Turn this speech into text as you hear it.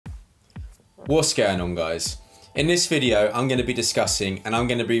What's going on, guys? In this video, I'm going to be discussing and I'm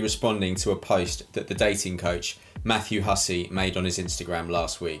going to be responding to a post that the dating coach Matthew Hussey made on his Instagram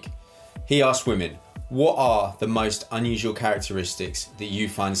last week. He asked women, what are the most unusual characteristics that you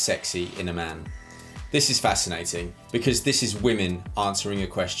find sexy in a man? This is fascinating because this is women answering a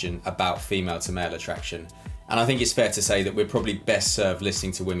question about female to male attraction. And I think it's fair to say that we're probably best served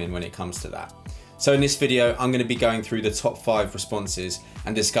listening to women when it comes to that. So in this video, I'm going to be going through the top 5 responses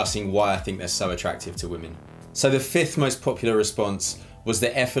and discussing why I think they're so attractive to women. So the 5th most popular response was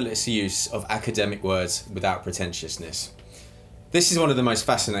the effortless use of academic words without pretentiousness. This is one of the most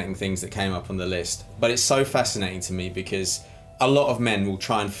fascinating things that came up on the list, but it's so fascinating to me because a lot of men will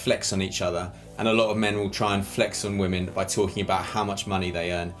try and flex on each other, and a lot of men will try and flex on women by talking about how much money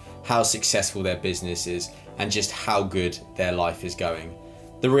they earn, how successful their business is, and just how good their life is going.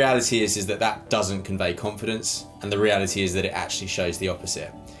 The reality is that that doesn't convey confidence, and the reality is that it actually shows the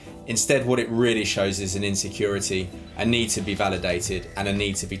opposite. Instead, what it really shows is an insecurity, a need to be validated, and a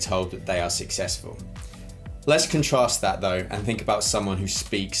need to be told that they are successful. Let's contrast that though and think about someone who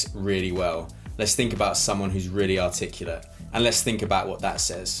speaks really well. Let's think about someone who's really articulate, and let's think about what that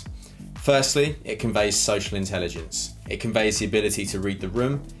says. Firstly, it conveys social intelligence. It conveys the ability to read the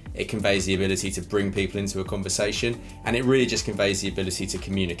room. It conveys the ability to bring people into a conversation, and it really just conveys the ability to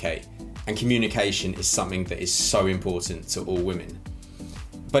communicate. And communication is something that is so important to all women.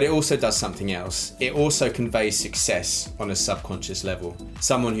 But it also does something else. It also conveys success on a subconscious level.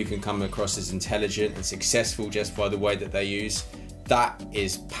 Someone who can come across as intelligent and successful just by the way that they use, that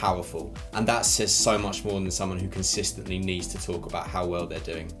is powerful. And that says so much more than someone who consistently needs to talk about how well they're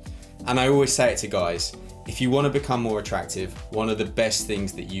doing. And I always say it to guys, if you want to become more attractive, one of the best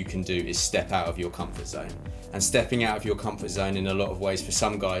things that you can do is step out of your comfort zone. And stepping out of your comfort zone in a lot of ways for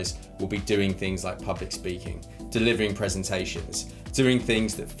some guys will be doing things like public speaking, delivering presentations, doing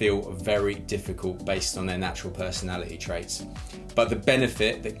things that feel very difficult based on their natural personality traits. But the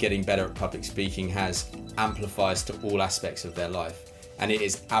benefit that getting better at public speaking has amplifies to all aspects of their life. And it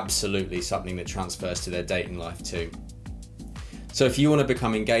is absolutely something that transfers to their dating life too. So if you want to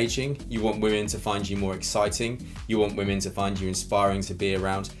become engaging, you want women to find you more exciting, you want women to find you inspiring to be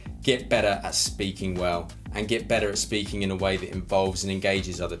around, get better at speaking well and get better at speaking in a way that involves and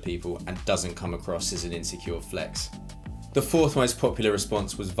engages other people and doesn't come across as an insecure flex. The 4th most popular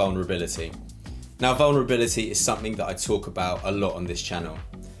response was vulnerability. Now, vulnerability is something that I talk about a lot on this channel.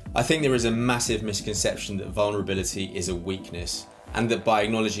 I think there is a massive misconception that vulnerability is a weakness, and that by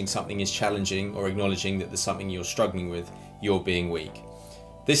acknowledging something is challenging or acknowledging that there's something you're struggling with, you're being weak.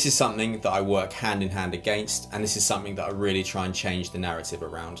 This is something that I work hand in hand against, and this is something that I really try and change the narrative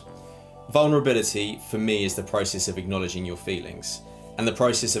around. Vulnerability for me is the process of acknowledging your feelings, and the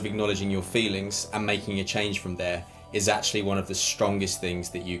process of acknowledging your feelings and making a change from there is actually one of the strongest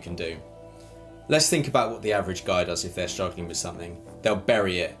things that you can do. Let's think about what the average guy does if they're struggling with something. They'll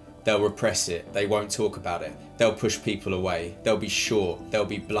bury it, they'll repress it, they won't talk about it, they'll push people away, they'll be short, they'll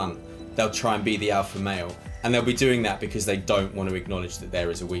be blunt, they'll try and be the alpha male, and they'll be doing that because they don't want to acknowledge that there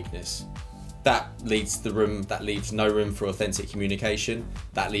is a weakness. That leaves no room for authentic communication,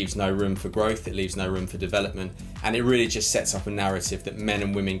 that leaves no room for growth, it leaves no room for development, and it really just sets up a narrative that men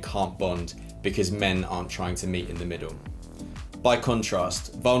and women can't bond because men aren't trying to meet in the middle. By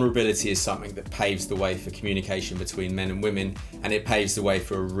contrast, vulnerability is something that paves the way for communication between men and women, and it paves the way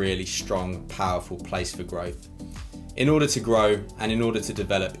for a really strong, powerful place for growth. In order to grow and in order to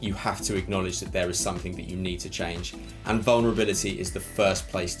develop, you have to acknowledge that there is something that you need to change, and vulnerability is the first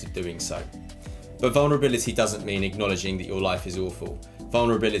place to doing so. But vulnerability doesn't mean acknowledging that your life is awful.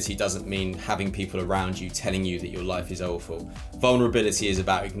 Vulnerability doesn't mean having people around you telling you that your life is awful. Vulnerability is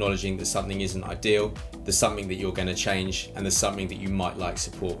about acknowledging that something isn't ideal, there's something that you're going to change, and there's something that you might like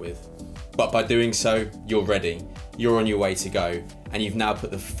support with. But by doing so, you're ready, you're on your way to go, and you've now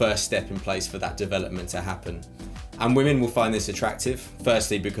put the first step in place for that development to happen. And women will find this attractive,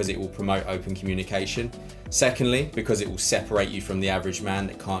 firstly because it will promote open communication, secondly because it will separate you from the average man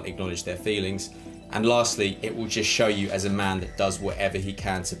that can't acknowledge their feelings, and lastly, it will just show you as a man that does whatever he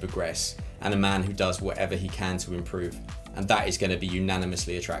can to progress, and a man who does whatever he can to improve, and that is going to be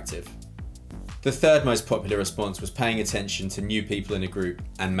unanimously attractive. The 3rd most popular response was paying attention to new people in a group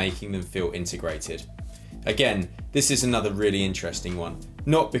and making them feel integrated. Again, this is another really interesting one,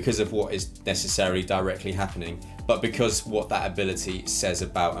 not because of what is necessarily directly happening, but because what that ability says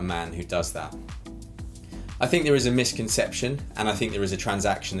about a man who does that. I think there is a misconception, and I think there is a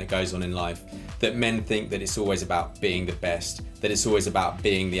transaction that goes on in life, that men think that it's always about being the best, that it's always about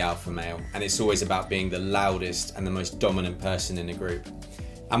being the alpha male, and it's always about being the loudest and the most dominant person in a group.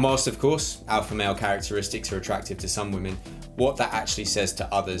 And whilst of course alpha male characteristics are attractive to some women, what that actually says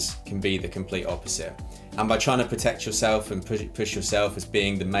to others can be the complete opposite. And by trying to protect yourself and push yourself as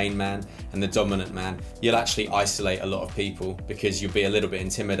being the main man and the dominant man, you'll actually isolate a lot of people, because you'll be a little bit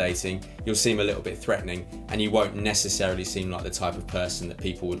intimidating, you'll seem a little bit threatening, and you won't necessarily seem like the type of person that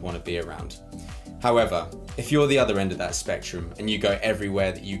people would want to be around. However, if you're the other end of that spectrum and you go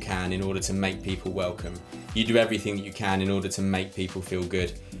everywhere that you can in order to make people welcome, you do everything that you can in order to make people feel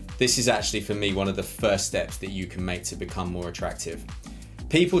good, this is actually, for me, one of the first steps that you can make to become more attractive.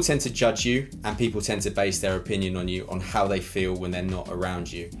 People tend to judge you, and people tend to base their opinion on you on how they feel when they're not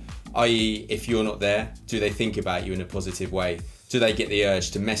around you. I.e., if you're not there, do they think about you in a positive way? Do they get the urge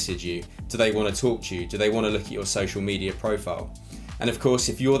to message you? Do they want to talk to you? Do they want to look at your social media profile? And of course,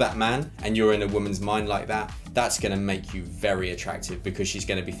 if you're that man and you're in a woman's mind like that, that's going to make you very attractive, because she's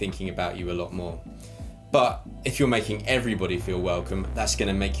going to be thinking about you a lot more. But if you're making everybody feel welcome, that's going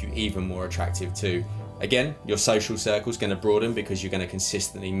to make you even more attractive too. Again, your social circle is going to broaden because you're going to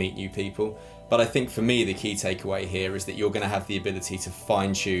consistently meet new people. But I think for me, the key takeaway here is that you're going to have the ability to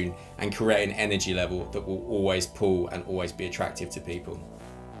fine tune and create an energy level that will always pull and always be attractive to people.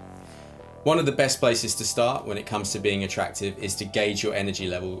 One of the best places to start when it comes to being attractive is to gauge your energy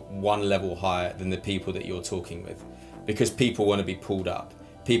level one level higher than the people that you're talking with, because people want to be pulled up,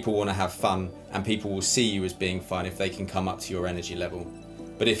 people want to have fun, and people will see you as being fun if they can come up to your energy level.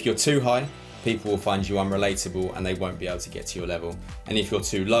 But if you're too high, people will find you unrelatable and they won't be able to get to your level. And if you're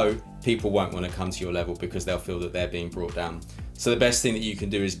too low, people won't want to come to your level because they'll feel that they're being brought down. So the best thing that you can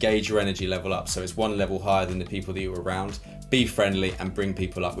do is gauge your energy level up so it's one level higher than the people that you're around. Be friendly and bring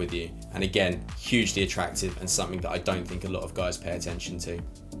people up with you. And again, hugely attractive, and something that I don't think a lot of guys pay attention to.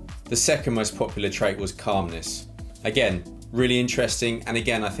 The second most popular trait was calmness. Again, really interesting, and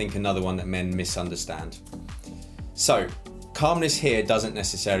again, I think another one that men misunderstand. So, calmness here doesn't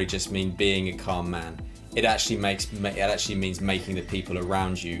necessarily just mean being a calm man. It actually means making the people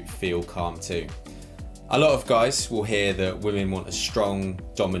around you feel calm too. A lot of guys will hear that women want a strong,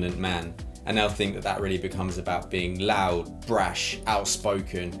 dominant man, and they'll think that that really becomes about being loud, brash,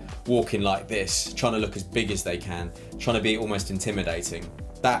 outspoken, walking like this, trying to look as big as they can, trying to be almost intimidating.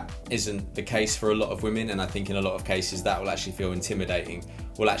 That isn't the case for a lot of women, and I think in a lot of cases that will actually feel intimidating,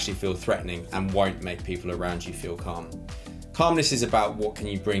 will actually feel threatening, and won't make people around you feel calm. Calmness is about what can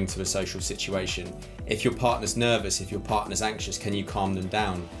you bring to a social situation. If your partner's nervous, if your partner's anxious, can you calm them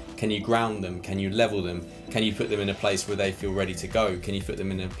down? Can you ground them? Can you level them? Can you put them in a place where they feel ready to go? Can you put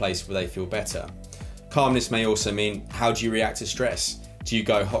them in a place where they feel better? Calmness may also mean, how do you react to stress? Do you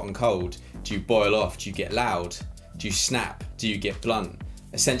go hot and cold? Do you boil off? Do you get loud? Do you snap? Do you get blunt?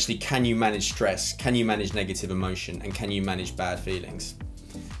 Essentially, can you manage stress? Can you manage negative emotion? And can you manage bad feelings?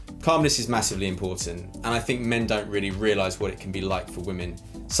 Calmness is massively important, and I think men don't really realise what it can be like for women.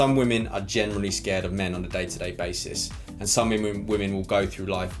 Some women are generally scared of men on a day-to-day basis, and some women will go through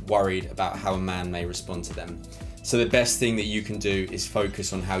life worried about how a man may respond to them. So the best thing that you can do is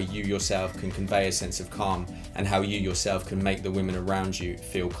focus on how you yourself can convey a sense of calm, and how you yourself can make the women around you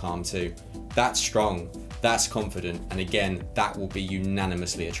feel calm too. That's strong, that's confident, and again, that will be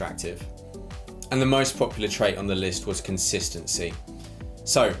unanimously attractive. And the most popular trait on the list was consistency.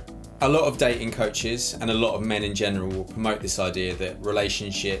 So, a lot of dating coaches and a lot of men in general will promote this idea that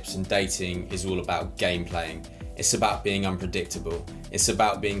relationships and dating is all about game playing. It's about being unpredictable. It's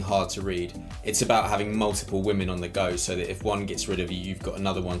about being hard to read. It's about having multiple women on the go so that if one gets rid of you, you've got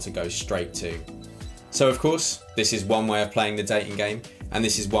another one to go straight to. So of course, this is one way of playing the dating game, and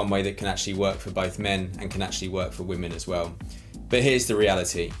this is one way that can actually work for both men and can actually work for women as well. But here's the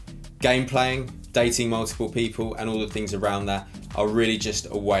reality. Game playing, dating multiple people, and all the things around that are really just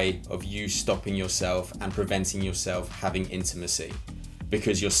a way of you stopping yourself and preventing yourself having intimacy,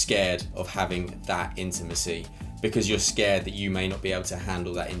 because you're scared of having that intimacy, because you're scared that you may not be able to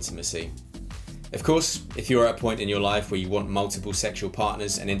handle that intimacy. Of course, if you're at a point in your life where you want multiple sexual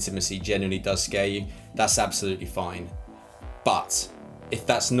partners and intimacy genuinely does scare you, that's absolutely fine. But if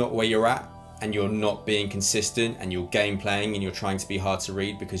that's not where you're at, and you're not being consistent, and you're game playing, and you're trying to be hard to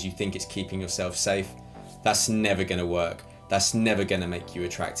read because you think it's keeping yourself safe, that's never going to work. That's never going to make you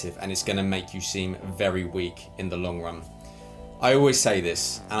attractive, and it's going to make you seem very weak in the long run. I always say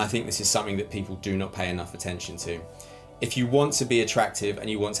this, and I think this is something that people do not pay enough attention to. If you want to be attractive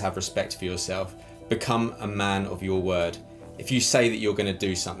and you want to have respect for yourself, become a man of your word. If you say that you're going to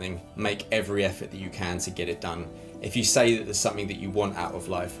do something, make every effort that you can to get it done. If you say that there's something that you want out of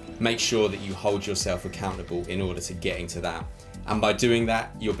life, make sure that you hold yourself accountable in order to getting to that. And by doing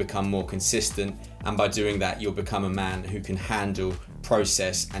that, you'll become more consistent, and by doing that, you'll become a man who can handle,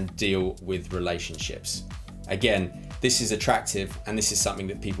 process, and deal with relationships. Again, this is attractive, and this is something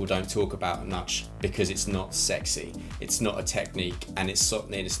that people don't talk about much because it's not sexy, it's not a technique, and it's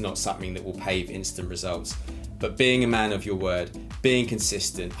not something that will pave instant results. But being a man of your word, being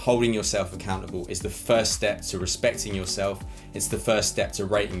consistent, holding yourself accountable is the first step to respecting yourself. It's the first step to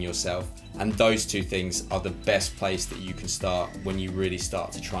rating yourself. And those two things are the best place that you can start when you really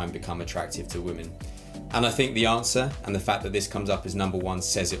start to try and become attractive to women. And I think the answer, and the fact that this comes up as number one,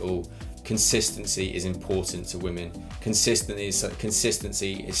 says it all. Consistency is important to women.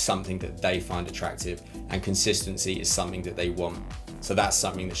 Consistency is something that they find attractive, and consistency is something that they want. So that's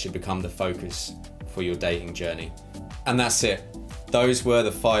something that should become the focus for your dating journey. And that's it. Those were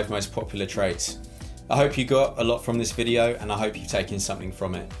the 5 most popular traits. I hope you got a lot from this video, and I hope you've taken something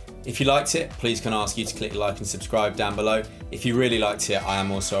from it. If you liked it, please can I ask you to click like and subscribe down below. If you really liked it, I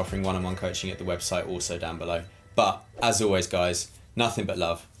am also offering one-on-one coaching at the website, also down below. But as always guys, nothing but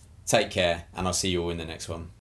love. Take care, and I'll see you all in the next one.